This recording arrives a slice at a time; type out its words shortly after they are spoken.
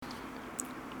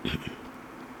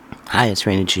Hi, it's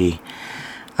Rainy G.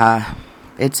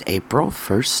 It's April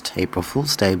 1st, April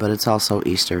Fool's Day, but it's also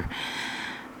Easter.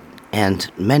 And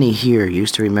many here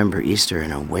used to remember Easter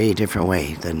in a way different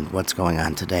way than what's going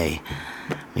on today.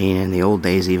 I mean, in the old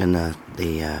days, even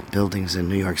the buildings in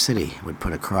New York City would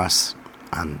put a cross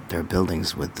on their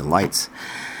buildings with the lights.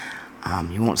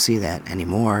 You won't see that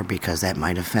anymore because that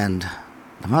might offend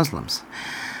the Muslims.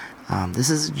 This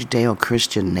is a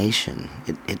Judeo-Christian nation.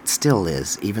 It still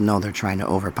is, even though they're trying to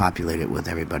overpopulate it with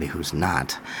everybody who's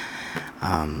not.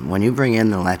 When you bring in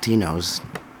the Latinos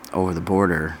over the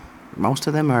border, most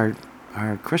of them are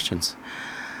Christians.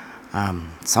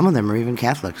 Some of them are even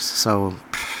Catholics. So,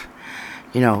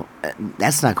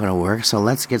 that's not going to work. So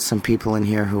let's get some people in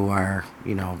here who are,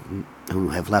 who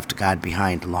have left God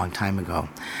behind a long time ago.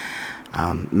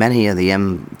 Many of the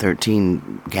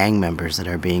M13 gang members that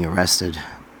are being arrested,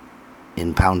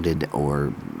 impounded,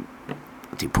 or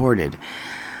deported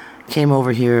came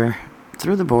over here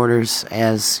through the borders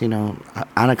as,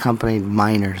 unaccompanied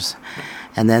minors.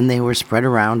 And then they were spread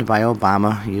around by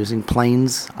Obama using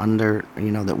planes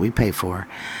that we pay for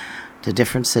to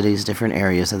different cities, different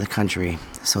areas of the country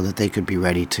so that they could be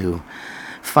ready to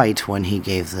fight when he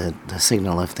gave the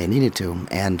signal if they needed to.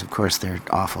 And, of course, they're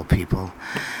awful people.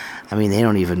 I mean, they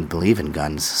don't even believe in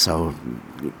guns, so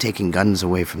taking guns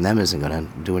away from them isn't going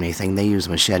to do anything. They use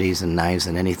machetes and knives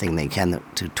and anything they can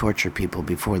to torture people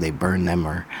before they burn them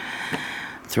or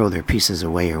throw their pieces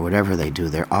away or whatever they do.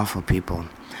 They're awful people.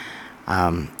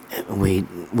 We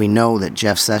know that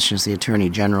Jeff Sessions, the Attorney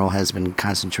General, has been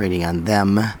concentrating on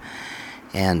them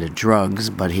and drugs,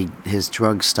 but his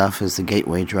drug stuff is the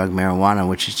gateway drug, marijuana,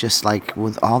 which is just like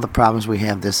with all the problems we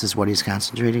have, this is what he's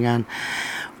concentrating on.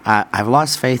 I've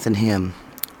lost faith in him.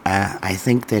 I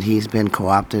think that he's been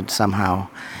co-opted somehow.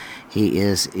 He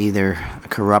is either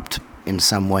corrupt in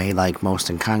some way, like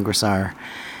most in Congress are,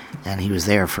 and he was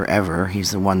there forever. He's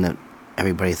the one that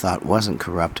everybody thought wasn't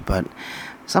corrupt, but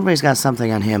somebody's got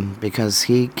something on him because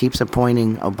he keeps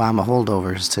appointing Obama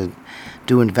holdovers to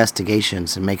do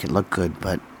investigations and make it look good,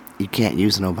 but you can't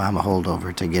use an Obama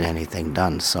holdover to get anything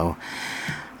done. So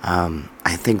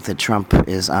I think that Trump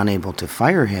is unable to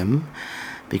fire him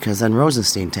because then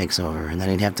Rosenstein takes over, and then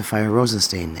he'd have to fire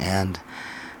Rosenstein. And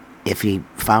if he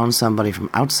found somebody from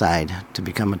outside to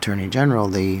become Attorney General,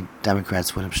 the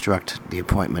Democrats would obstruct the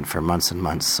appointment for months and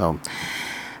months. So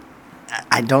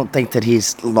I don't think that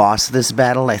he's lost this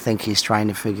battle. I think he's trying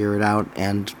to figure it out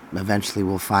and eventually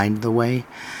will find the way.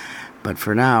 But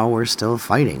for now, we're still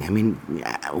fighting. I mean,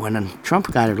 when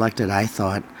Trump got elected, I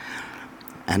thought,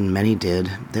 and many did,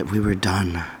 that we were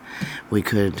done. We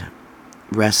could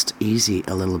rest easy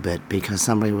a little bit because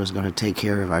somebody was going to take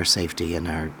care of our safety in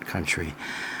our country.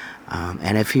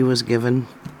 And if he was given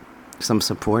some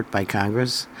support by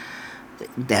Congress,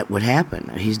 that would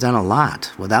happen. He's done a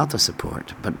lot without the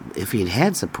support. But if he'd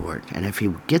had support, and if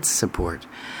he gets support,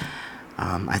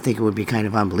 I think it would be kind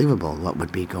of unbelievable what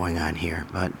would be going on here.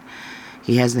 But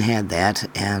he hasn't had that.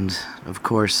 And, of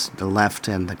course, the left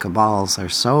and the cabals are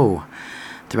so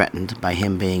threatened by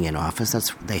him being in office.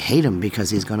 They hate him because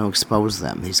he's going to expose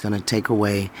them. He's going to take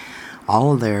away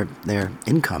all of their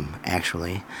income,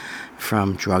 actually,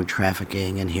 from drug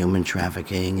trafficking and human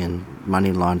trafficking and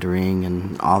money laundering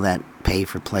and all that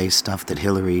pay-for-play stuff that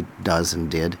Hillary does and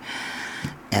did.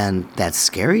 And that's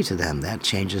scary to them. That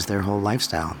changes their whole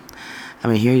lifestyle. I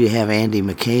mean, here you have Andy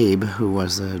McCabe, who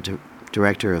was the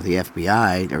director of the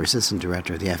FBI, or assistant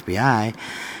director of the FBI,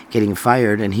 getting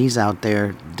fired, and he's out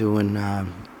there doing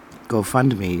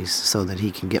GoFundMes so that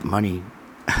he can get money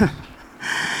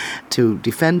to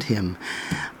defend him.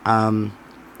 And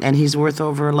he's worth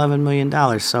over $11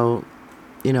 million. So,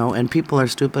 and people are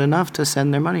stupid enough to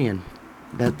send their money in.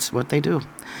 That's what they do.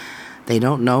 They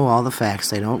don't know all the facts.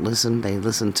 They don't listen. They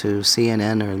listen to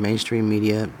CNN or mainstream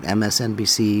media,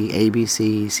 MSNBC,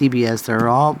 ABC, CBS. They're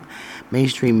all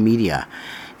mainstream media.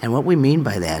 And what we mean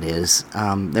by that is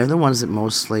they're the ones that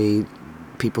mostly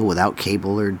people without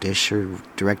cable or dish or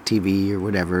direct TV or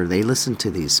whatever, they listen to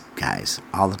these guys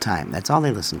all the time. That's all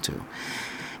they listen to.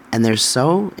 And they're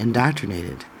so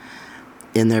indoctrinated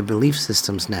in their belief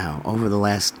systems now over the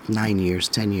last 9 years,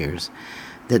 10 years,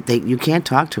 that you can't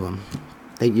talk to them.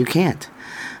 You can't.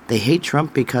 They hate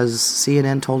Trump because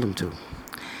CNN told them to.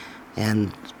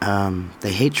 And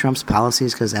they hate Trump's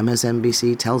policies because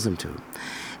MSNBC tells them to.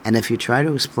 And if you try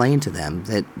to explain to them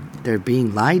that they're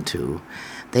being lied to,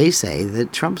 they say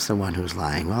that Trump's the one who's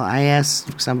lying. Well, I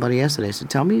asked somebody yesterday, I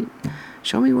said,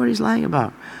 show me what he's lying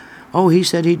about. Oh, he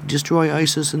said he'd destroy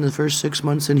ISIS in the first 6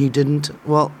 months and he didn't.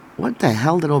 Well, what the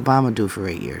hell did Obama do for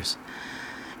 8 years?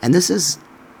 And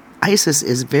ISIS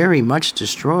is very much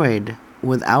destroyed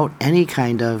without any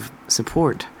kind of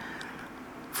support.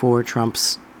 for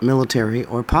Trump's military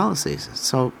or policies.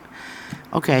 So,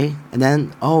 okay, and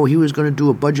then, he was going to do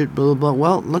a budget, blah, blah, blah.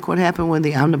 Well, look what happened with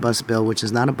the omnibus bill, which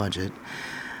is not a budget.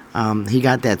 He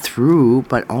got that through,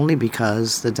 but only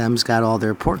because the Dems got all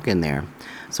their pork in there.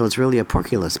 So it's really a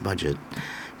porkuless budget.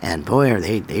 And boy,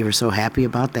 they were so happy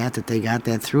about that they got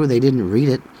that through. They didn't read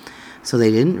it. So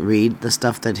they didn't read the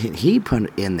stuff that he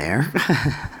put in there,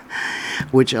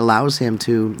 which allows him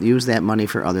to use that money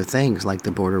for other things like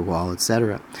the border wall,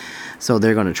 etc. So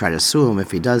they're going to try to sue him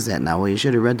if he does that now. Well, you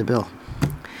should have read the bill.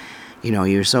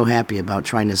 You're so happy about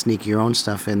trying to sneak your own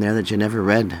stuff in there that you never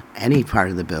read any part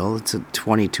of the bill. It's a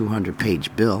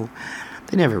 2,200-page bill.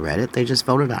 They never read it. They just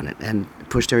voted on it and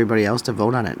pushed everybody else to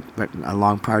vote on it, but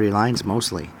along party lines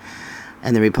mostly.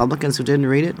 And the Republicans who didn't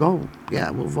read it, we'll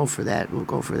vote for that. We'll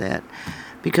go for that.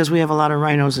 Because we have a lot of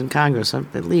rhinos in Congress,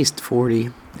 at least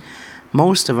 40.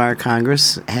 Most of our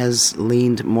Congress has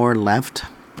leaned more left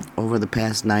over the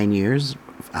past 9 years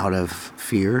out of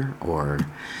fear or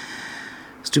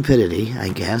stupidity, I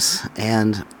guess.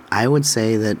 And I would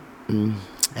say that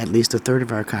at least a third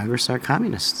of our Congress are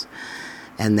communists.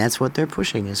 And that's what they're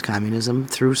pushing, is communism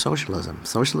through socialism.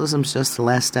 Socialism's just the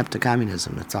last step to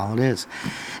communism. That's all it is.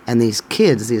 And these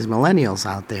kids, these millennials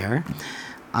out there,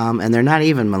 and they're not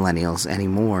even millennials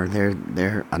anymore.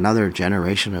 They're another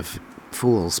generation of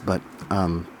fools,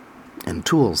 and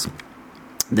tools.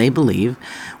 They believe,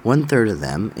 1/3 of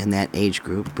them in that age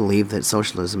group believe that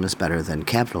socialism is better than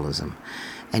capitalism.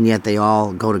 And yet they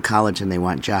all go to college and they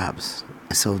want jobs.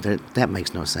 So that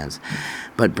makes no sense.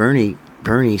 But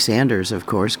Bernie Sanders, of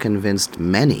course, convinced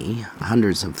many,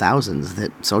 hundreds of thousands,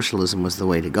 that socialism was the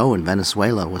way to go and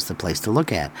Venezuela was the place to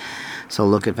look at. So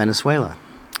look at Venezuela.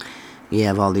 You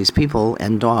have all these people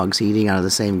and dogs eating out of the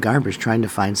same garbage trying to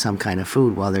find some kind of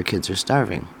food while their kids are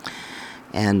starving.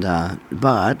 And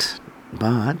but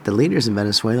the leaders in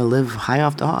Venezuela live high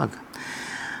off the hog.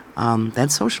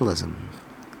 That's socialism.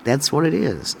 That's what it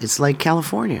is. It's like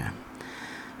California.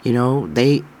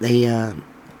 They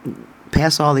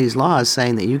pass all these laws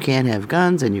saying that you can't have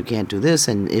guns and you can't do this,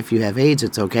 and if you have AIDS,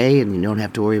 it's okay, and you don't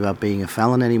have to worry about being a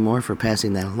felon anymore for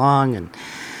passing that along. And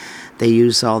they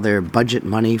use all their budget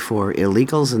money for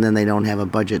illegals, and then they don't have a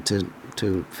budget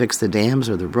to fix the dams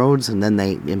or the roads, and then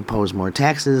they impose more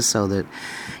taxes so that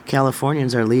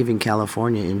Californians are leaving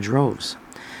California in droves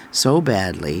so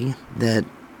badly that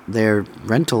their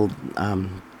rental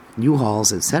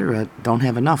U-Hauls, etc., don't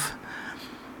have enough.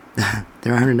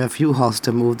 There aren't enough U-Hauls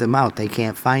to move them out. They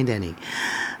can't find any.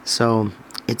 So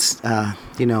it's,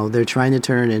 they're trying to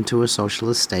turn it into a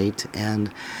socialist state,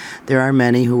 and there are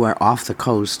many who are off the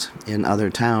coast in other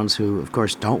towns who, of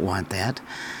course, don't want that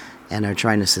and are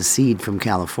trying to secede from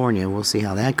California. We'll see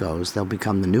how that goes. They'll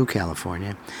become the new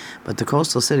California. But the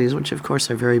coastal cities, which, of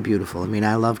course, are very beautiful. I mean,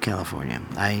 I love California.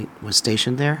 I was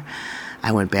stationed there.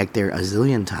 I went back there a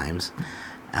zillion times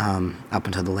up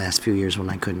until the last few years when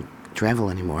I couldn't travel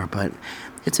anymore, but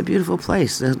it's a beautiful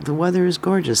place. The weather is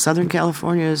gorgeous. Southern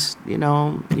California is,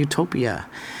 utopia,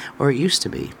 or it used to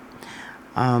be.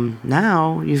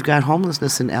 Now you've got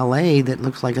homelessness in LA that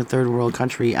looks like a third world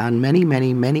country on many,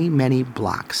 many, many, many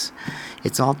blocks.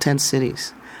 It's all tent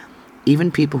cities. Even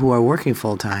people who are working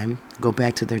full time go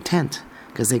back to their tent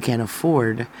because they can't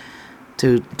afford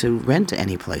to rent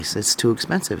any place. It's too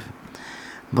expensive.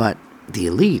 But the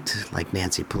elite, like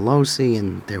Nancy Pelosi,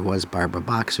 and there was Barbara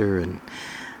Boxer, and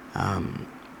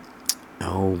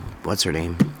what's her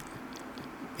name?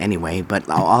 Anyway, but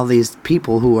all these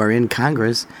people who are in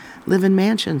Congress live in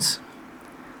mansions.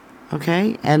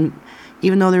 Okay? And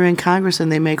even though they're in Congress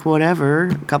and they make whatever,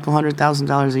 a couple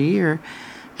 $100,000 a year,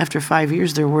 after 5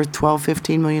 years they're worth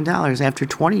 $12-15 million. After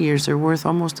 20 years they're worth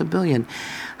almost $1 billion.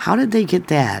 How did they get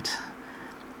that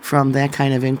from that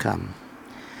kind of income?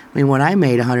 I mean, when I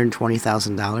made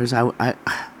 $120,000,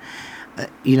 I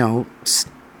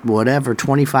whatever,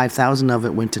 25,000 of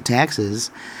it went to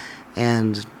taxes,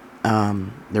 and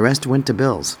the rest went to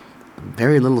bills.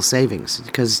 Very little savings,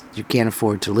 because you can't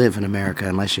afford to live in America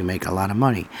unless you make a lot of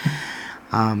money.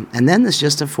 And then it's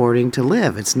just affording to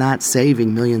live. It's not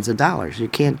saving millions of dollars. You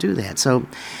can't do that. So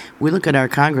we look at our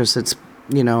Congress that's,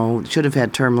 should have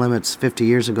had term limits 50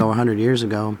 years ago, 100 years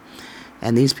ago,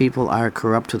 and these people are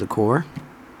corrupt to the core.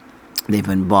 They've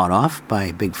been bought off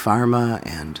by Big Pharma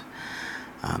and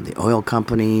the oil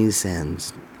companies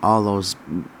and all those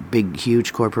big,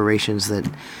 huge corporations that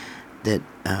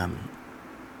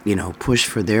push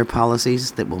for their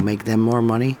policies that will make them more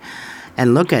money.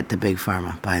 And look at the Big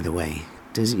Pharma, by the way.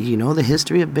 Does you know the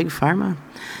history of Big Pharma?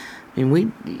 I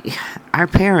mean, our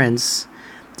parents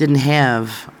didn't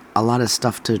have a lot of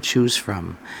stuff to choose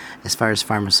from as far as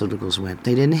pharmaceuticals went.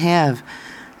 They didn't have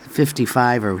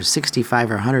 55 or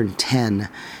 65 or 110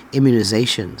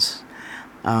 immunizations.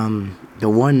 The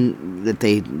one that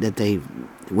they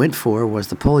went for was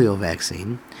the polio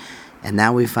vaccine, and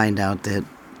now we find out that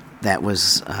that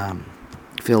was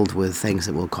filled with things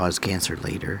that will cause cancer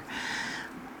later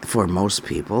for most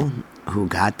people who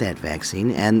got that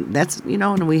vaccine. And that's,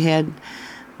 and we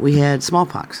had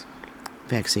smallpox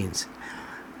vaccines,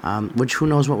 which who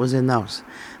knows what was in those.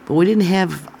 But we didn't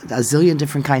have a zillion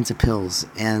different kinds of pills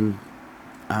and,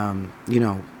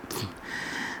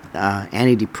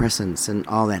 antidepressants and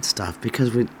all that stuff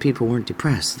because people weren't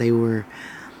depressed. They were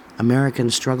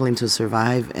Americans struggling to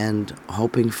survive and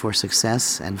hoping for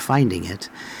success and finding it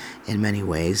in many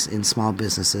ways in small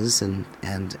businesses and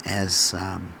as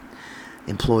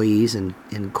employees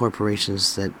in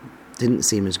corporations that didn't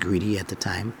seem as greedy at the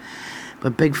time.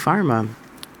 But Big Pharma,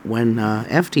 when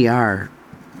FDR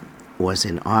was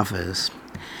in office,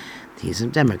 he's a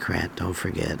Democrat, don't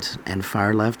forget, and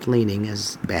far left leaning,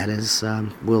 as bad as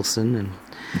Wilson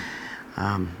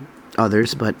and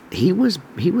others, but he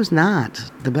was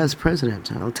not the best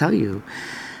president. I'll tell you,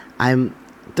 I'm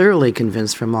thoroughly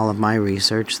convinced from all of my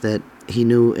research that he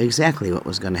knew exactly what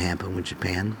was going to happen with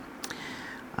Japan,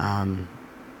 and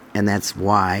that's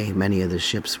why many of the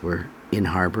ships were in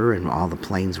harbor and all the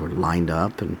planes were lined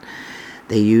up, and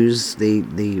they used the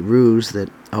ruse that,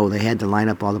 they had to line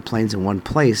up all the planes in one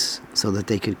place so that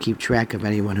they could keep track of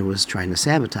anyone who was trying to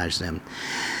sabotage them.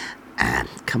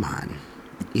 Come on.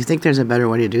 You think there's a better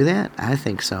way to do that? I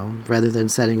think so. Rather than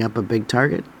setting up a big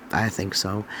target? I think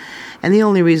so. And the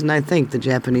only reason I think the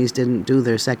Japanese didn't do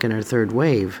their second or third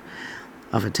wave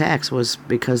of attacks was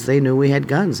because they knew we had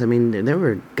guns. I mean, there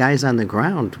were guys on the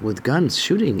ground with guns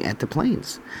shooting at the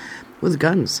planes with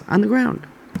guns on the ground.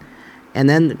 And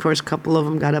then, of course, a couple of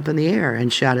them got up in the air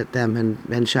and shot at them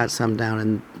and shot some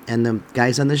down. And the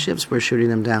guys on the ships were shooting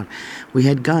them down. We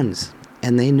had guns,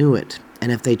 and they knew it.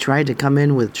 And if they tried to come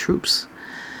in with troops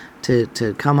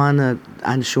to come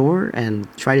on shore and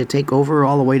try to take over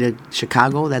all the way to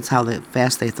Chicago, that's how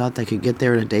fast they thought they could get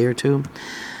there in a day or two.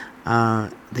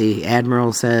 The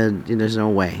admiral said, there's no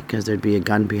way, because there'd be a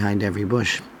gun behind every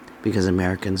bush, because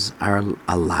Americans are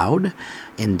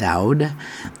endowed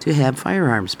to have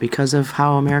firearms because of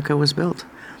how America was built.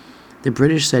 The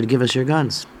British said, give us your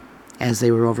guns, as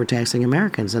they were overtaxing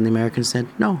Americans, and the Americans said,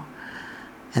 no,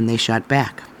 and they shot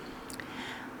back.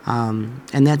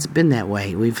 And that's been that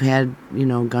way. We've had,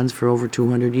 guns for over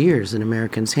 200 years in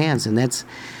Americans' hands, and that's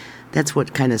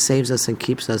what kind of saves us and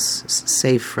keeps us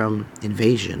safe from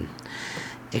invasion.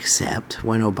 Except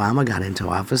when Obama got into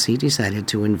office, he decided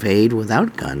to invade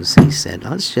without guns. He said,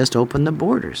 let's just open the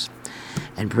borders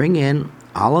and bring in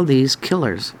all of these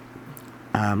killers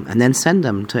and then send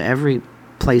them to every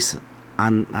place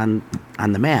on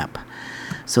the map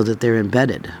so that they're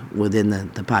embedded within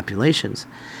the populations.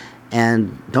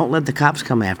 And don't let the cops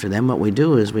come after them. What we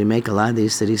do is we make a lot of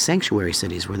these cities sanctuary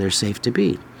cities where they're safe to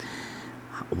be.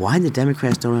 Why the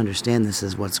Democrats don't understand this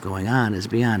is what's going on is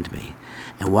beyond me.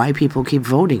 And why people keep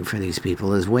voting for these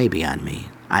people is way beyond me.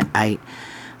 I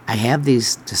have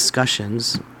these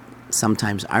discussions,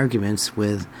 sometimes arguments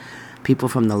with people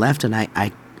from the left, and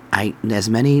I as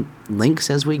many links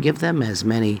as we give them, as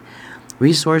many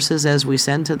resources as we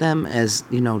send to them, as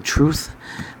truth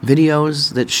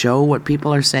videos that show what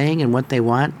people are saying and what they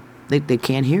want, they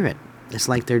can't hear it. It's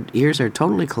like their ears are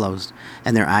totally closed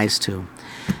and their eyes too.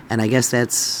 And I guess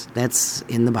that's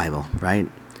in the Bible, right?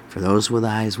 For those with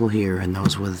eyes will hear, and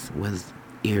those with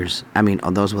ears,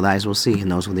 those with eyes will see, and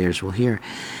those with ears will hear.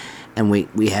 And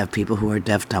we have people who are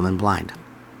deaf, dumb, and blind.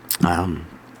 And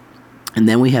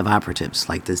then we have operatives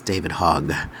like this David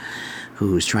Hogg,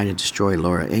 who's trying to destroy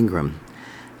Laura Ingraham.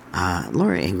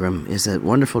 Laura Ingraham is a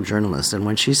wonderful journalist, and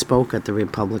when she spoke at the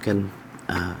Republican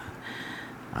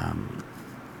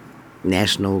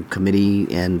National Committee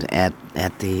and at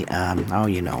the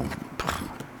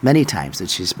many times that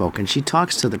she's spoken, she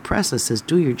talks to the press and says,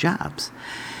 do your jobs.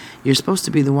 You're supposed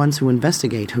to be the ones who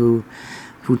investigate, who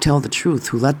tell the truth,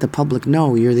 who let the public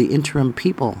know. You're the interim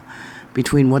people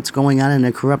between what's going on in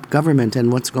a corrupt government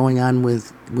and what's going on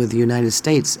with the United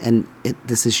States. And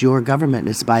this is your government.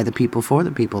 It's by the people, for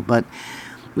the people. But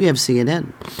we have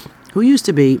CNN, who used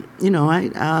to be,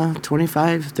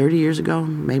 25, 30 years ago,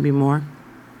 maybe more.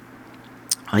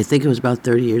 I think it was about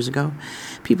 30 years ago.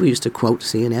 People used to quote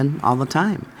CNN all the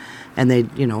time. And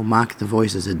they'd, mock the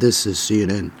voices that this is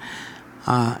CNN.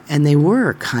 And they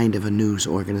were kind of a news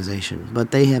organization.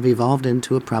 But they have evolved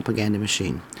into a propaganda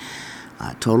machine.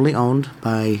 Totally owned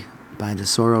by the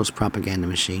Soros propaganda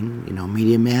machine.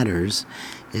 Media Matters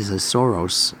is a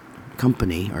Soros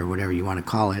company, or whatever you want to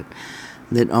call it,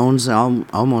 that owns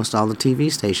almost all the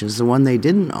TV stations. The one they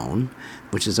didn't own,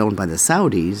 which is owned by the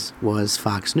Saudis, was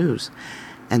Fox News.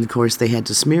 And, of course, they had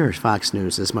to smear Fox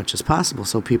News as much as possible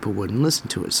so people wouldn't listen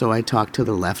to it. So I talked to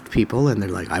the left people, and they're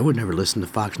like, I would never listen to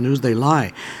Fox News. They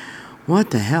lie.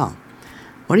 What the hell?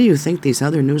 What do you think these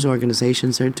other news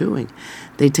organizations are doing?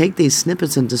 They take these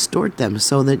snippets and distort them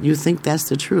so that you think that's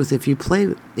the truth.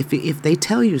 If they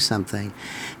tell you something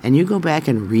and you go back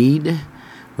and read,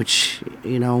 which,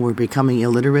 we're becoming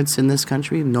illiterates in this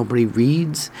country. Nobody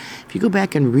reads. If you go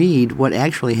back and read what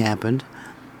actually happened,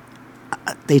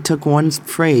 they took one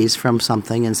phrase from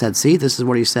something and said, see, this is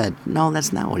what he said. No,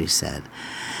 that's not what he said.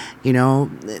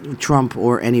 Trump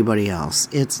or anybody else.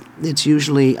 It's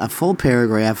usually a full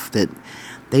paragraph that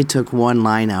they took one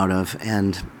line out of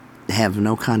and have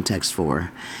no context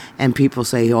for. And people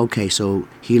say, okay, so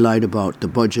he lied about the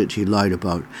budget, he lied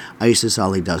about ISIS,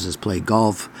 all he does is play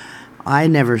golf. I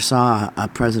never saw a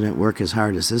president work as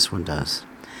hard as this one does.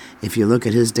 If you look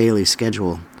at his daily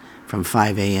schedule from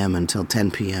 5 a.m. until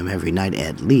 10 p.m. every night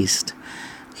at least,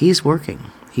 he's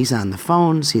working. He's on the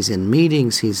phones, he's in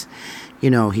meetings, he's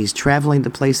traveling to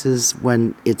places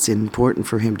when it's important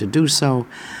for him to do so.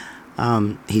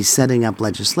 He's setting up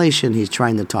legislation. He's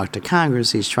trying to talk to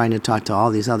Congress. He's trying to talk to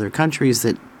all these other countries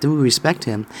that do respect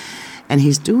him. And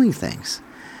he's doing things.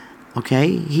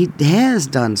 Okay? He has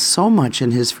done so much in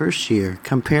his first year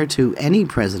compared to any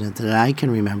president that I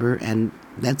can remember. And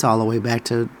that's all the way back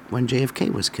to when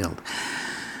JFK was killed.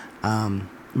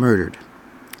 Murdered.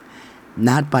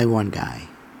 Not by one guy.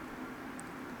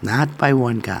 Not by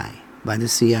one guy. By the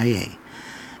CIA.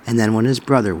 And then when his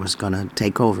brother was going to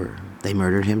take over, they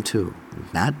murdered him too.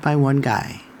 Not by one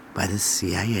guy, by the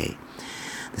CIA.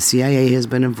 The CIA has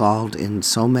been involved in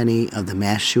so many of the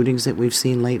mass shootings that we've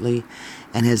seen lately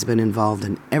and has been involved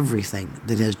in everything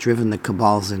that has driven the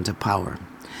cabals into power.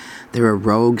 They're a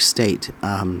rogue state.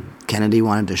 Kennedy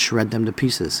wanted to shred them to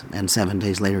pieces, and 7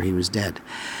 days later he was dead.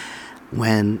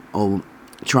 When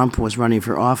Trump was running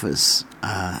for office,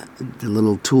 the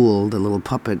little tool, the little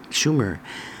puppet Schumer,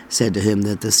 said to him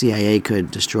that the CIA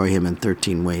could destroy him in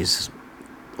 13 ways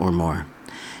or more.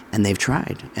 And they've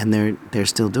tried, and they're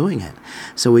still doing it.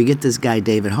 So we get this guy,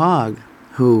 David Hogg,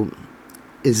 who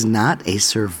is not a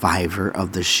survivor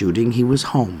of the shooting. He was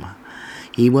home.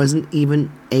 He wasn't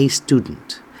even a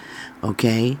student.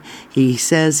 Okay? He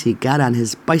says he got on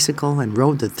his bicycle and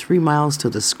rode the 3 miles to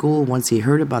the school once he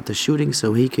heard about the shooting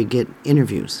so he could get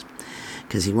interviews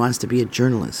because he wants to be a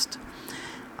journalist.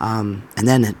 And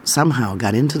then somehow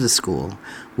got into the school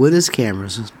with his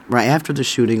cameras right after the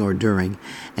shooting or during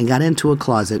and got into a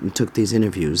closet and took these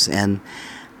interviews and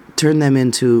turned them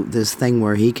into this thing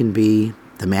where he can be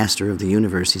the master of the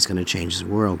universe. He's going to change the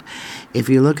world. If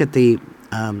you look at the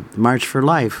March for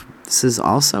Life, this is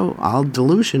also all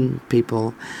delusion,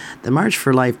 people. The March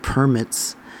for Life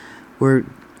permits were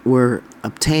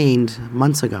obtained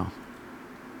months ago.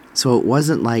 So it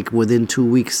wasn't like within 2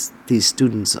 weeks these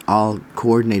students all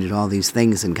coordinated all these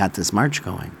things and got this march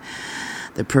going.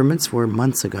 The permits were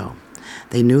months ago.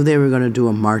 They knew they were going to do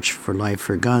a March for Life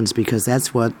for guns because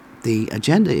that's what the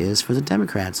agenda is for the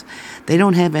Democrats. They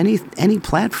don't have any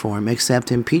platform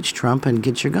except impeach Trump and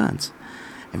get your guns.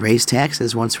 And raise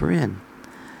taxes once we're in.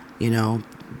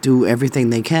 Do everything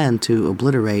they can to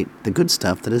obliterate the good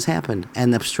stuff that has happened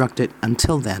and obstruct it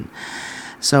until then.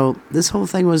 So this whole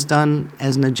thing was done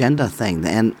as an agenda thing,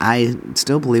 and I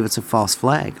still believe it's a false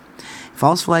flag.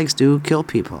 False flags do kill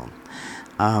people.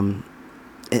 And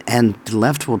the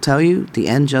left will tell you the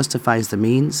end justifies the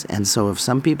means, and so if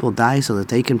some people die so that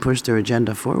they can push their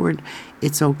agenda forward,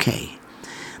 it's okay.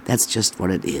 That's just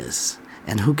what it is.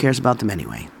 And who cares about them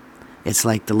anyway? It's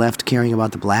like the left caring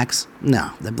about the blacks.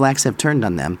 No, the blacks have turned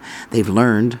on them. They've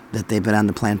learned that they've been on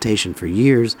the plantation for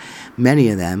years. Many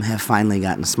of them have finally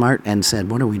gotten smart and said,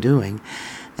 what are we doing?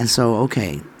 And so,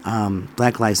 okay,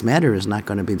 Black Lives Matter is not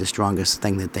going to be the strongest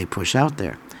thing that they push out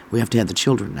there. We have to have the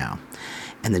children now.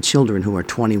 And the children who are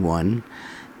 21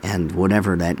 and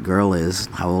whatever that girl is,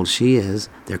 how old she is,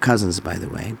 they're cousins, by the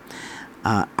way,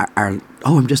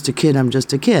 I'm just a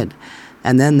kid.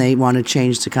 And then they want to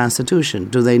change the Constitution.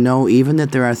 Do they know even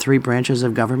that there are 3 branches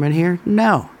of government here?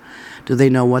 No. Do they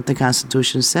know what the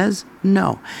Constitution says?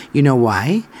 No. You know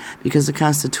why? Because the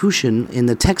Constitution in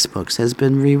the textbooks has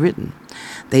been rewritten.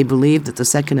 They believe that the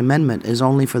Second Amendment is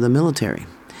only for the military.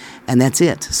 And that's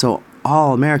it. So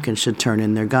all Americans should turn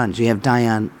in their guns. You have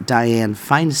Dianne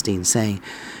Feinstein saying,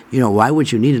 why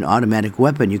would you need an automatic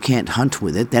weapon? You can't hunt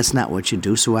with it. That's not what you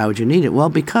do, so why would you need it? Well,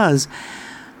 because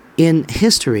in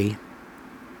history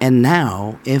and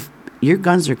now, if your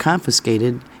guns are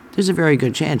confiscated, there's a very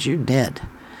good chance you're dead.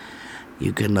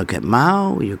 You can look at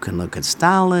Mao, you can look at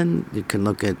Stalin, you can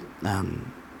look at,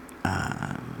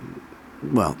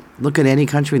 look at any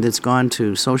country that's gone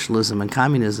to socialism and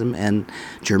communism, and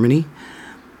Germany.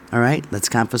 All right, let's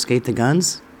confiscate the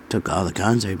guns. Took all the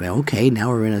guns. Everybody, okay, now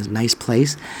we're in a nice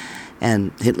place.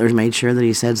 And Hitler made sure that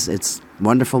he says it's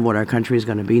wonderful what our country is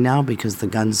going to be now because the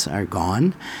guns are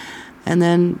gone. And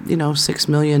then, 6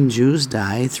 million Jews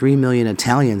die, 3 million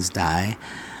Italians die,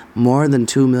 more than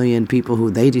 2 million people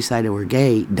who they decided were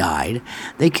gay died.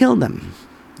 They killed them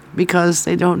because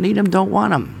they don't need them, don't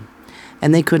want them.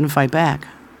 And they couldn't fight back.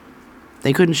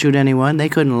 They couldn't shoot anyone. They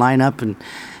couldn't line up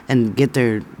and get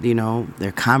their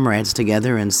comrades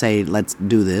together and say, let's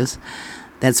do this.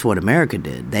 That's what America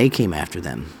did. They came after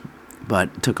them. But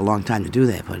it took a long time to do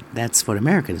that, but that's what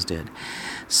Americans did.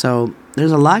 So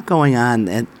there's a lot going on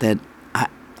that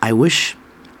I wish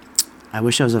I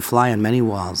was a fly on many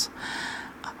walls.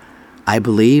 I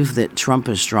believe that Trump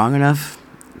is strong enough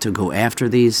to go after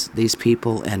these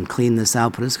people and clean this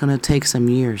out, but it's going to take some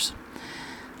years.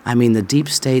 I mean, the deep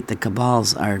state, the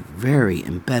cabals are very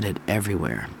embedded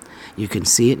everywhere. You can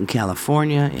see it in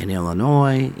California, in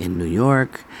Illinois, in New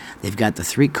York. They've got the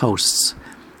 3 coasts.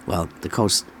 Well, the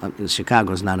coast,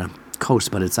 Chicago's not a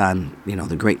coast, but it's on,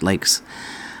 the Great Lakes.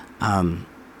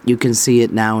 You can see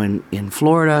it now in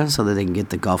Florida so that they can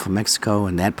get the Gulf of Mexico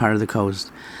and that part of the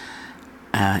coast.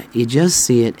 You just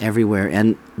see it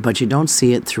everywhere, but you don't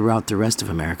see it throughout the rest of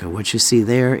America. What you see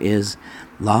there is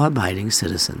law-abiding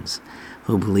citizens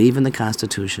who believe in the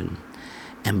Constitution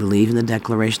and believe in the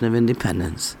Declaration of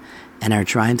Independence and are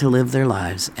trying to live their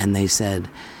lives. And they said,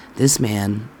 this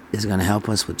man is going to help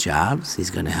us with jobs. He's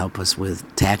going to help us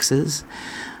with taxes.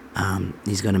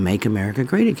 He's going to make America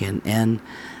great again.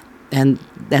 And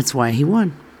that's why he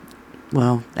won.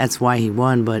 Well, that's why he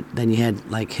won, but then you had,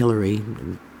 like, Hillary.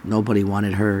 Nobody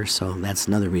wanted her, so that's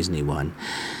another reason he won.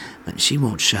 But she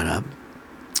won't shut up.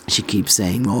 She keeps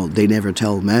saying, well, they never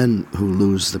tell men who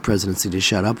lose the presidency to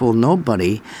shut up. Well,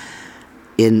 nobody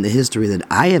in the history that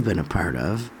I have been a part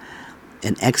of,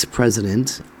 an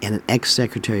ex-president and an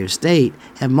ex-secretary of state,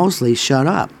 have mostly shut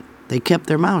up. They kept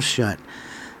their mouths shut.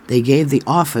 They gave the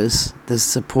office the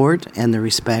support and the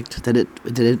respect that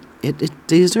it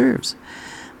deserves.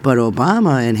 But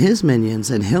Obama and his minions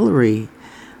and Hillary,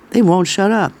 they won't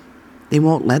shut up. They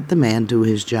won't let the man do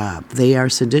his job. They are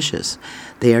seditious.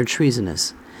 They are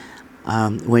treasonous.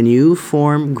 When you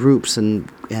form groups and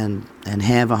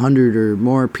have 100 or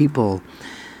more people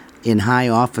in high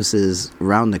offices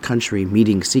around the country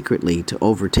meeting secretly to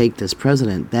overtake this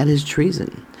president, that is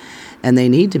treason. And they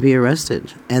need to be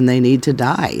arrested, and they need to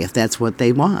die if that's what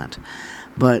they want.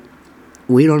 But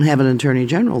we don't have an attorney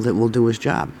general that will do his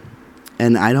job.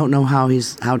 And I don't know how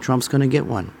Trump's going to get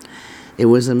one. It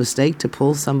was a mistake to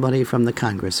pull somebody from the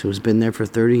Congress who's been there for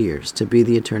 30 years to be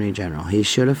the attorney general. He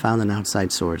should have found an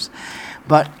outside source.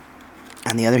 But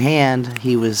on the other hand,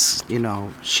 he was,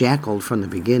 shackled from the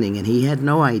beginning, and he had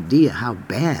no idea how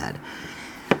bad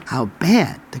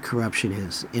the corruption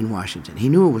is in Washington. He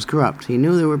knew it was corrupt. He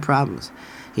knew there were problems.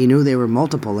 He knew they were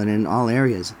multiple and in all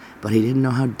areas, but he didn't know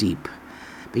how deep,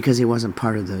 because he wasn't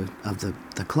part of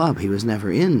the club. He was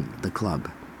never in the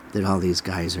club that all these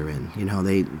guys are in.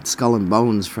 They skull and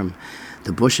bones from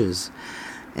the Bushes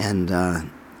and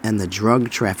the drug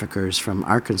traffickers from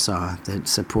Arkansas that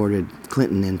supported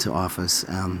Clinton into office,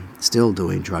 still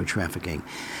doing drug trafficking,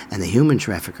 and the human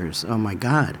traffickers. Oh my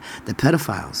God, the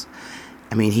pedophiles.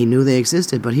 I mean, he knew they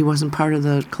existed, but he wasn't part of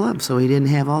the club, so he didn't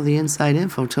have all the inside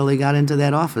info till he got into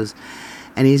that office.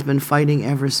 And he's been fighting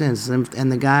ever since.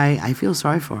 And the guy, I feel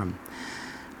sorry for him.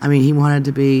 I mean, he wanted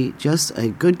to be just a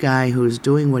good guy who's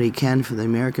doing what he can for the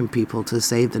American people to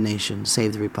save the nation,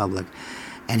 save the republic.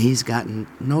 And he's gotten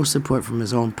no support from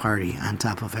his own party on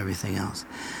top of everything else.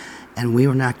 And we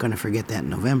were not going to forget that in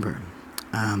November.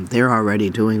 They're already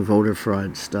doing voter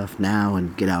fraud stuff now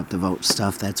and get out the vote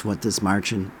stuff. That's what this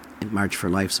March for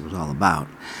Life was all about.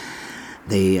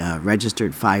 They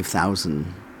registered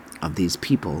 5,000 of these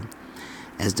people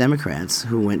as Democrats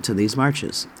who went to these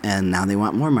marches. And now they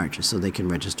want more marches so they can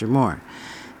register more.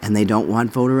 And they don't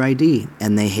want voter ID.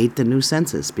 And they hate the new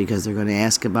census because they're going to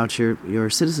ask about your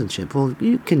citizenship. Well,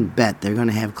 you can bet they're going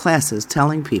to have classes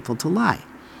telling people to lie.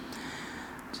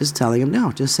 Just telling them,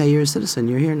 no, just say you're a citizen,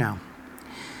 you're here now.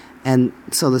 And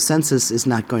so the census is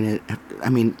not going to, I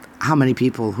mean, how many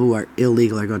people who are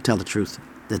illegal are going to tell the truth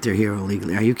that they're here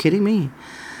illegally? Are you kidding me?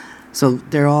 So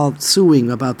they're all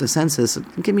suing about the census.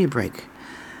 Give me a break.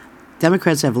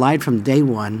 Democrats have lied from day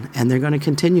one, and they're going to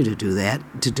continue to do that,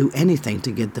 to do anything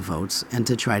to get the votes and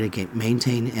to try to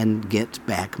maintain and get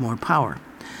back more power.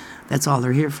 That's all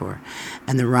they're here for.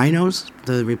 And the rhinos,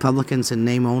 the Republicans in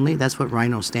name only, that's what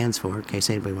rhino stands for, in case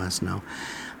anybody wants to know.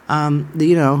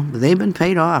 They've been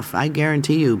paid off, I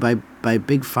guarantee you, by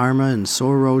Big Pharma and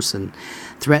Soros, and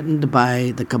threatened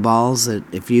by the cabals that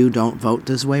if you don't vote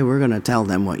this way, we're going to tell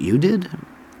them what you did.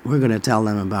 We're going to tell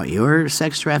them about your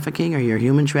sex trafficking or your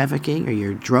human trafficking or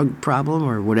your drug problem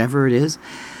or whatever it is.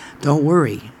 Don't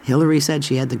worry. Hillary said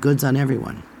she had the goods on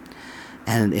everyone.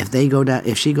 And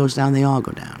if she goes down, they all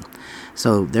go down.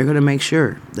 So they're going to make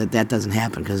sure that doesn't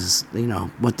happen because,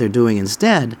 what they're doing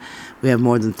instead, we have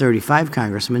more than 35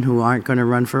 congressmen who aren't going to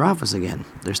run for office again.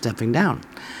 They're stepping down.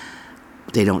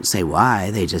 They don't say why.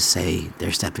 They just say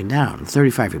they're stepping down.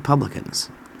 35 Republicans,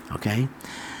 okay?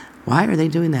 Why are they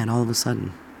doing that all of a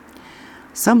sudden?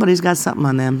 Somebody's got something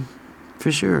on them,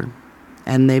 for sure.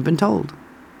 And they've been told,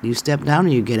 you step down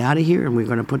and you get out of here and we're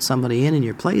going to put somebody in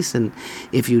your place. And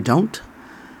if you don't,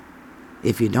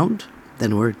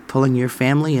 then we're pulling your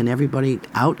family and everybody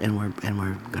out, and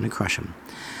we're going to crush them.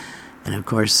 And of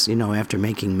course, after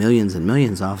making millions and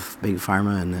millions off Big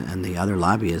Pharma and the other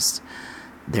lobbyists,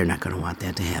 they're not going to want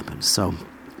that to happen. So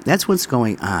that's what's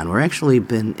going on. We're actually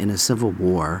been in a civil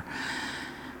war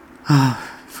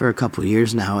for a couple of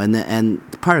years now,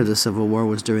 and part of the Civil War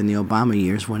was during the Obama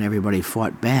years when everybody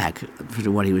fought back for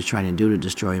what he was trying to do to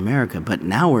destroy America. But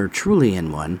now we're truly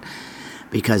in one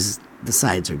because the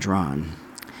sides are drawn.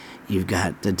 You've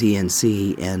got the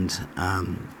DNC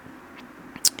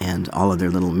and all of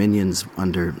their little minions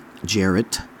under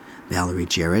Valerie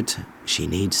Jarrett. She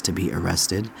needs to be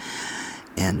arrested.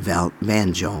 And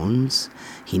Van Jones,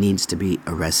 he needs to be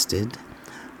arrested.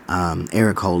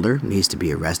 Eric Holder needs to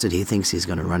be arrested. He thinks he's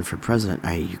going to run for president.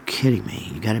 Are you kidding me?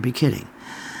 You got to be kidding.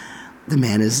 The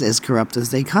man is as corrupt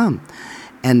as they come.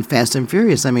 And Fast and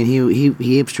Furious. I mean,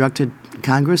 he obstructed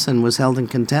Congress and was held in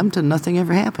contempt, and nothing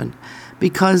ever happened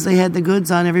because they had the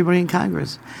goods on everybody in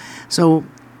Congress. So,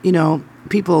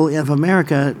 people of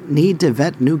America need to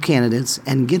vet new candidates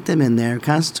and get them in there.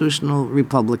 Constitutional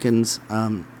Republicans.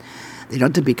 They don't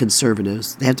have to be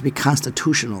conservatives. They have to be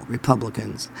constitutional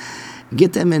Republicans.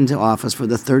 Get them into office for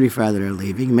the 35 that are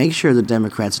leaving. Make sure the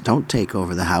Democrats don't take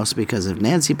over the House, because if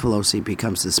Nancy Pelosi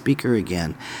becomes the Speaker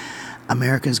again,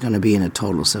 America is going to be in a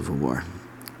total civil war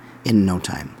in no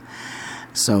time.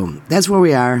 So that's where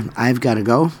we are. I've got to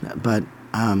go, but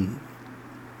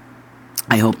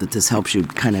I hope that this helps you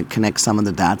kind of connect some of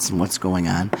the dots and what's going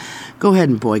on. Go ahead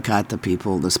and boycott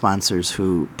the sponsors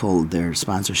who pulled their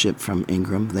sponsorship from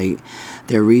Ingram.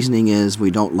 Their reasoning is,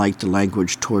 we don't like the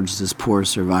language towards this poor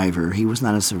survivor. He was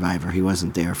not a survivor. He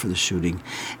wasn't there for the shooting,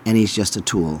 and he's just a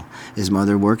tool. His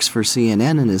mother works for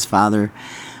CNN, and his father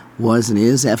was and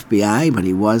is FBI, but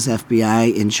he was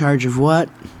FBI in charge of what?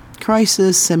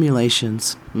 Crisis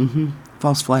simulations.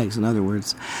 False flags, in other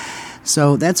words.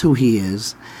 So that's who he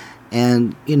is.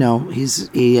 And, he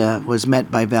was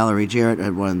met by Valerie Jarrett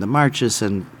at one of the marches,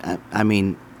 and,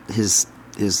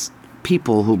 his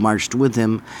people who marched with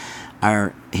him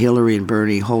are Hillary and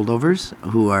Bernie holdovers,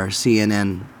 who are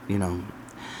CNN,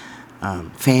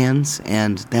 fans,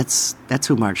 and that's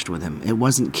who marched with him. It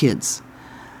wasn't kids.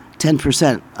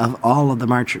 10% of all of the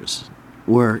marchers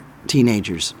were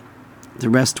teenagers. The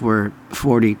rest were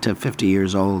 40 to 50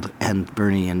 years old and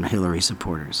Bernie and Hillary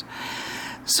supporters.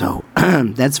 So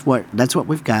that's what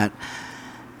we've got.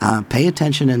 Pay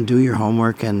attention and do your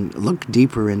homework and look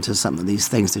deeper into some of these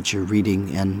things that you're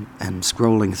reading and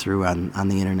scrolling through on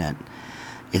the internet.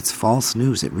 It's false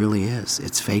news. It really is.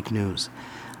 It's fake news.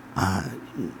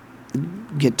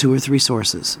 Get 2 or 3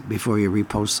 sources before you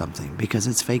repost something, because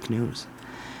it's fake news.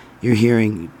 You're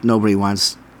hearing nobody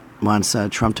wants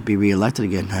Trump to be reelected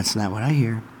again. That's not what I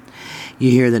hear.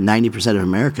 You hear that 90% of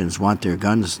Americans want their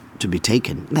guns to be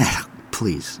taken.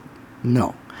 Please,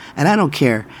 no. And I don't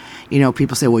care.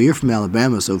 People say, well, you're from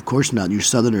Alabama, so of course not. You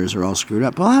Southerners are all screwed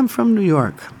up. Well, I'm from New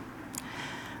York.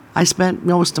 I spent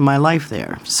most of my life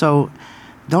there. So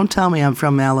don't tell me I'm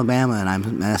from Alabama and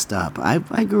I'm messed up.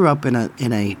 I grew up in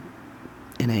a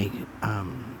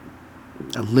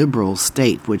liberal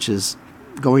state, which is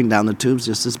going down the tubes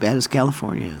just as bad as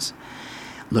California is.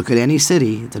 Look at any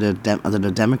city that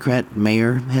a Democrat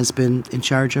mayor has been in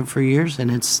charge of for years,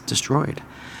 and it's destroyed.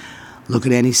 Look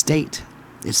at any state.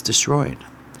 It's destroyed.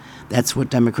 That's what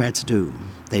Democrats do.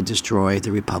 They destroy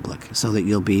the republic so that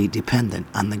you'll be dependent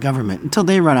on the government until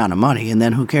they run out of money, and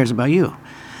then who cares about you?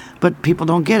 But people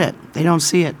don't get it. They don't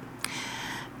see it.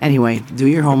 Anyway, do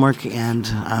your homework, and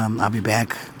I'll be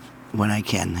back when I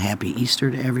can. Happy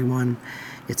Easter to everyone.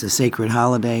 It's a sacred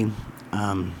holiday.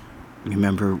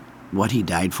 Remember what he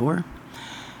died for.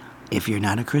 If you're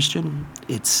not a Christian,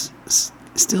 it's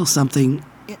still something.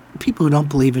 People who don't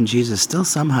believe in Jesus still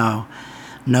somehow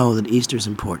know that Easter's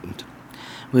important.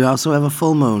 We also have a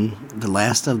full moon, the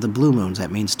last of the blue moons.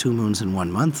 That means 2 moons in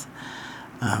 1 month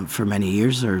for many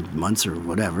years or months or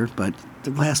whatever, but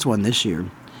the last one this year.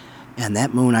 And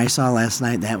that moon I saw last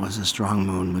night, that was a strong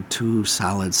moon with 2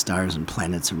 solid stars and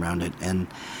planets around it. And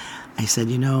I said,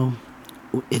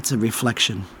 it's a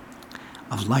reflection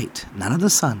of light, not of the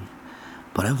sun,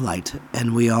 but of light.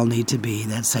 And we all need to be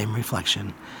that same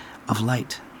reflection of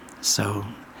light. So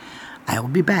I will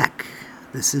be back.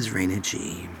 This is Raina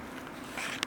G.